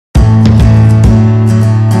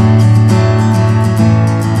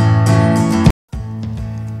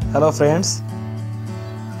Hello friends,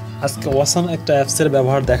 আজকে awesome একটা অ্যাপসের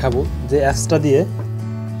ব্যবহার দেখাবো, যে অ্যাপসটা দিয়ে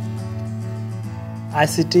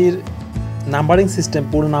আইসিটির নাম্বারিং সিস্টেম,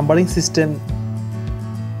 পুরো নাম্বারিং সিস্টেম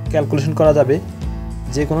ক্যালকুলেশন করা যাবে।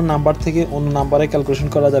 যে কোনো নাম্বার থেকে অন্য নাম্বারে ক্যালকুলেশন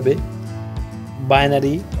করা যাবে।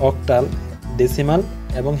 বাইনারি, অক্টাল, ডেসিমাল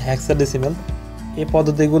এবং হেক্সাডেসিমাল এই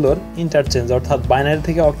পদ্ধতিগুলোর ইন্টারচেঞ্জ, অর্থাৎ বাইনারি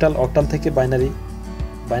থেকে অক্টাল, অক্টাল থেকে বাইনারি,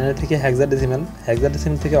 বাইনারি থেকে হেক্সাডেসিমাল,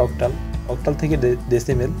 হেক্সাডেসিমাল থেকে অক্টাল, অক্টাল থেকে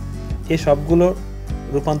ডেসিমেল, এই সবগুলোর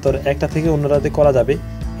রূপান্তর একটা থেকে অন্যটাতে করা যাবে।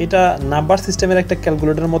 এটা নাম্বার সিস্টেমের একটা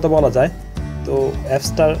ক্যালকুলেটরের মতো বলা যায়। তো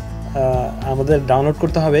অ্যাপসটা আমাদের ডাউনলোড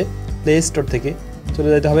করতে হবে প্লে স্টোর থেকে। চলে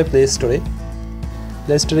যেতে হবে প্লে স্টোরে।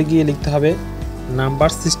 প্লে স্টোরে গিয়ে লিখতে হবে নাম্বার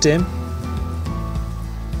সিস্টেম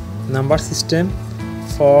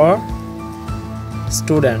ফর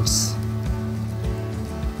স্টুডেন্টস,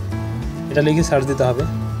 এটা লিখে সার্চ দিতে হবে।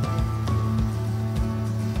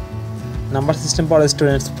 নাম্বার সিস্টেম ফর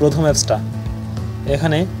স্টুডেন্টস প্রথম অ্যাপসটা,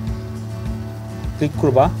 এখানে ক্লিক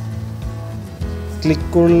করবা। ক্লিক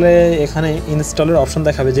করলে এখানে ইনস্টলের অপশন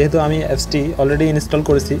দেখাবে। যেহেতু আমি অ্যাপসটি অলরেডি ইনস্টল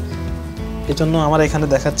করেছি, এজন্য আমার এখানে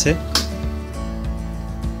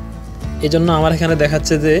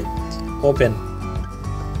দেখাচ্ছে যে ওপেন।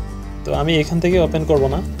 তো আমি এখান থেকে ওপেন করব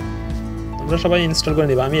না, তোমরা সবাই ইনস্টল করে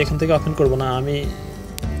নিবা। আমি এখান থেকে ওপেন করব না, আমি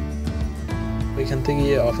ওইখান থেকে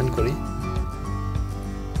ওপেন করি।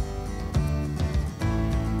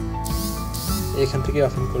 এখান থেকে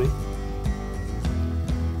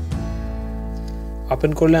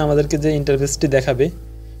ওপেন করলে আমাদেরকে যে ইন্টারফেসটি দেখাবে,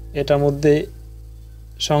 এটার মধ্যে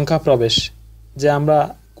সংখ্যা প্রবেশ, যে আমরা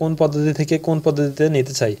কোন পদ্ধতি থেকে কোন পদ্ধতিতে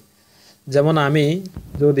নিতে চাই। যেমন আমি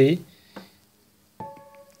যদি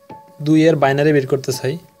 2 এর বাইনারি বের করতে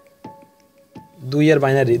চাই, 2 এর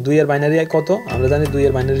বাইনারি কত আমরা জানি। 2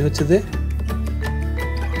 এর বাইনারি হচ্ছে যে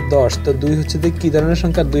 10। তো 2 হচ্ছে যে কি ধরনের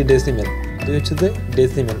সংখ্যা? 2 ডেসিমেল। 2 হচ্ছে যে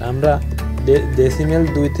ডেসিমেল। আমরা ডেসিমেল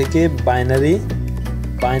 2 থেকে বাইনারি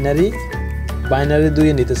 2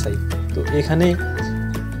 এ নিতে চাই। তো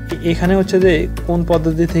এখানে হচ্ছে যে কোন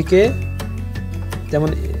পদ্ধতি থেকে, যেমন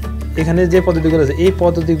এখানে যে পদ্ধতিগুলো আছে, এই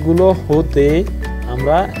পদ্ধতিগুলো হতে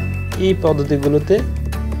আমরা এই পদ্ধতিগুলোতে,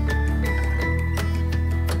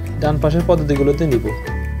 ডান পাশের পদ্ধতিগুলোতে নিব।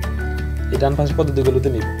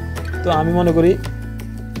 তো আমি মনে করি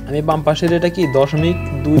আমি বাম পাশের এটা কি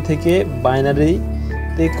 0.2 থেকে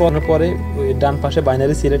বাইনারিতে করার পরে ওই ডান পাশে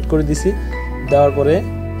বাইনারি সিলেক্ট করে দিছি। দেওয়ার পরে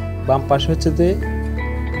বাম পাশে হচ্ছে যে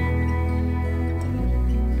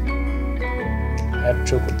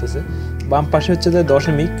বাম পাশে হচ্ছে যে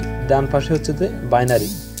দশমিক, ডান পাশে হচ্ছে যে বাইনারি।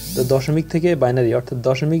 তো দশমিক থেকে বাইনারি, অর্থাৎ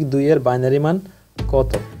 0.2 এর বাইনারি মান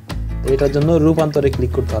কত, এটার জন্য রূপান্তরে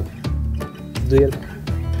ক্লিক করতে হবে। 2 এর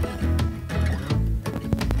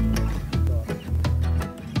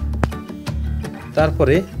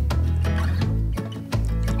তারপরে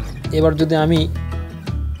এবার যদি আমি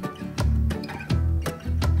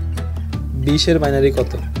 20 এর বাইনারি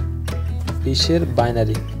কত, 20 এর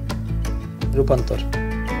বাইনারি রূপান্তর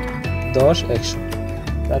 10 100।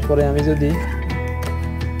 তারপরে আমি যদি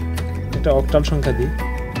একটা অক্টাল সংখ্যা দিই,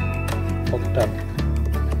 অক্টাল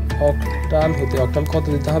কত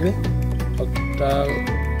দিতে হবে? অক্টাল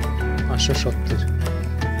 570।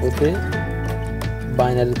 ওতে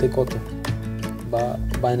বাইনারিতে কত, বা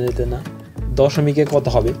বাইনারিতে না, দশমিকে কত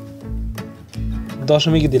হবে?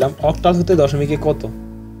 দশমিকে দিলাম। অক্টাল হতে দশমিকে কত,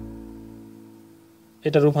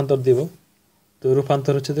 এটা রূপান্তর দেব। তো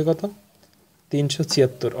রূপান্তর হচ্ছে যে কত?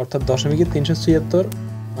 376, অর্থাৎ দশমিকে 376,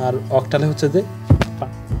 আর অক্টালে হচ্ছে যে।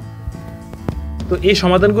 তো এই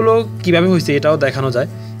সমাধানগুলো কিভাবে হয়েছে এটাও দেখানো যায়।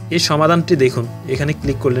 এই সমাধানটি দেখুন, এখানে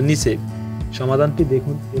ক্লিক করলে নিচে সমাধানটি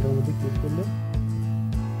দেখুন, এটার মধ্যে ক্লিক করলে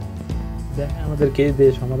দেখে আমাদেরকে যে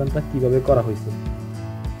সমাধানটা কিভাবে করা হয়েছে।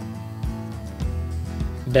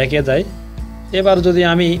 ব্যাকে যাই। এবার যদি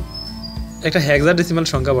আমি একটা হেক্সাডেসিমাল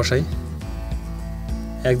সংখ্যা বসাই,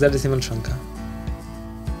 হেক্সাডেসিমাল সংখ্যা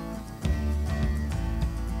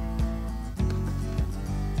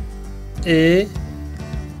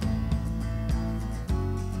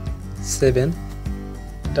A7,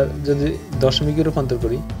 এটা যদি দশমিকে রূপান্তর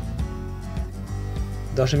করি,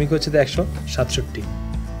 দশমিক হচ্ছে 167,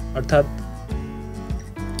 অর্থাৎ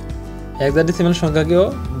হেক্সাডেসিমাল সংখ্যাকেও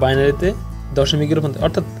বাইনারিতে দশমিকে রূপান্তর,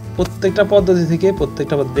 অর্থাৎ প্রত্যেকটা পদ্ধতি থেকে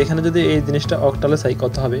এখানে যদি এই জিনিসটা অক্টালে চাই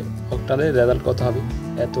কত হবে, অক্টালে রেজাল্ট কত হবে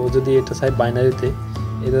এত। যদি এটা চাই বাইনারিতে,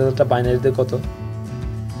 এই রেজাল্টটা বাইনারিতে কত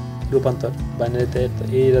রূপান্তর, বাইনারিতে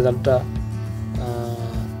এই রেজাল্টটা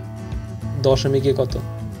দশমিকে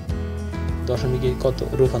কত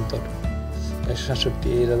রূপান্তর 167,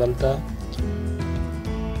 এই রেজাল্টটা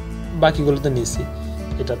বাকিগুলোতে নিয়েছি।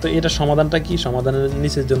 এটা সমাধানটা কি, সমাধানের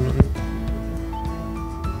নিচের জন্য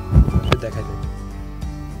দেখা যায়।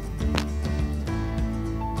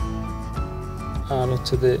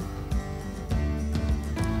 হচ্ছে যে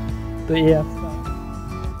তো এই অ্যাপসটা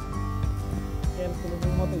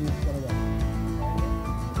ক্যালকুলেটরের মতো ইউজ করা যায়।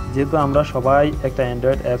 যেহেতু আমরা সবাই একটা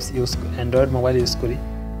অ্যান্ড্রয়েড মোবাইল ইউজ করি,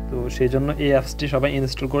 তো সেই জন্য এই অ্যাপসটি সবাই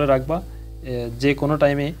ইনস্টল করে রাখবা। যে কোনো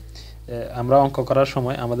টাইমে আমরা অঙ্ক করার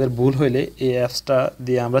সময় আমাদের ভুল হইলে এই অ্যাপসটা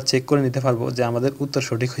দিয়ে আমরা চেক করে নিতে পারবো যে আমাদের উত্তর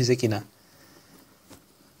সঠিক হয়েছে কিনা।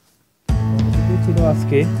 ছিল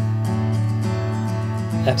আজকে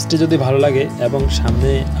অ্যাপসটি যদি ভালো লাগে এবং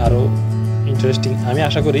সামনে আরও ইন্টারেস্টিং, আমি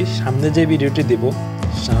আশা করি সামনে যে ভিডিওটি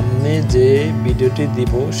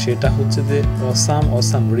দিব সেটা হচ্ছে যে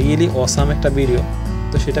অসাম রিয়েলি অসাম একটা ভিডিও।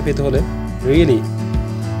 তো সেটা পেতে হলে রিয়েলি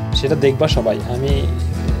সেটা দেখবা সবাই। আমি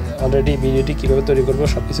অলরেডি ভিডিওটি কীভাবে তৈরি করবো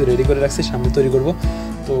সব কিছু রেডি করে রাখছি, সামনে তৈরি করব।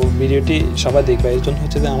 তো ভিডিওটি সবাই দেখবা, এর জন্য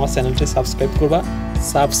হচ্ছে যে আমার চ্যানেলটি সাবস্ক্রাইব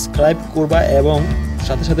করবা এবং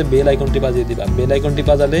সাথে সাথে বেল আইকনটি বাজিয়ে দিবা। বেল আইকনটি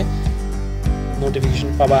বাজালে নোটিফিকেশন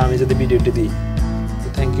পাবা আমি যদি ভিডিওটি দিই। তো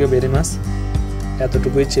থ্যাংক ইউ ভেরি মাচ।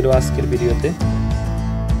 এতটুকুই ছিল আজকের ভিডিওতে,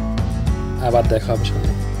 আবার দেখা হবে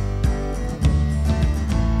সামনে।